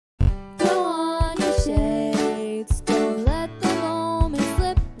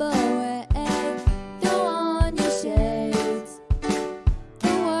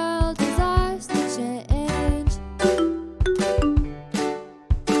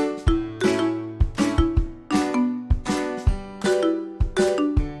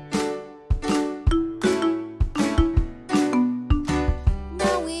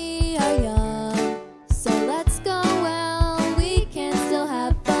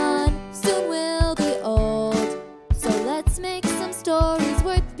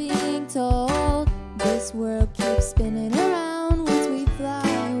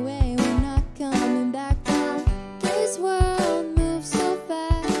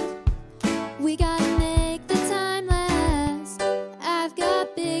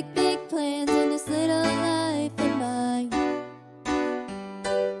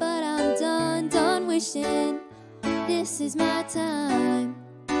this is my time.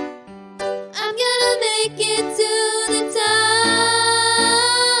 I'm gonna make it to the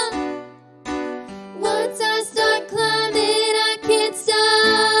top. Once I start climbing, I can't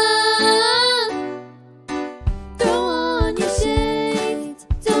stop. Throw on your shades,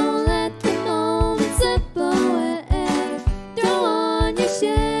 don't let the moment slip away. Throw on your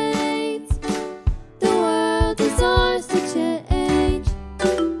shades, the world is ours to change.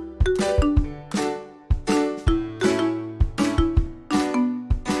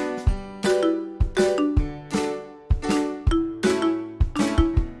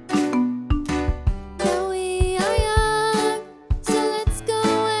 Now we are young, so let's go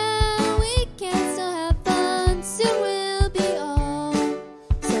where we can still have fun. Soon we'll be old,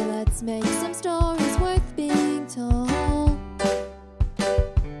 so let's make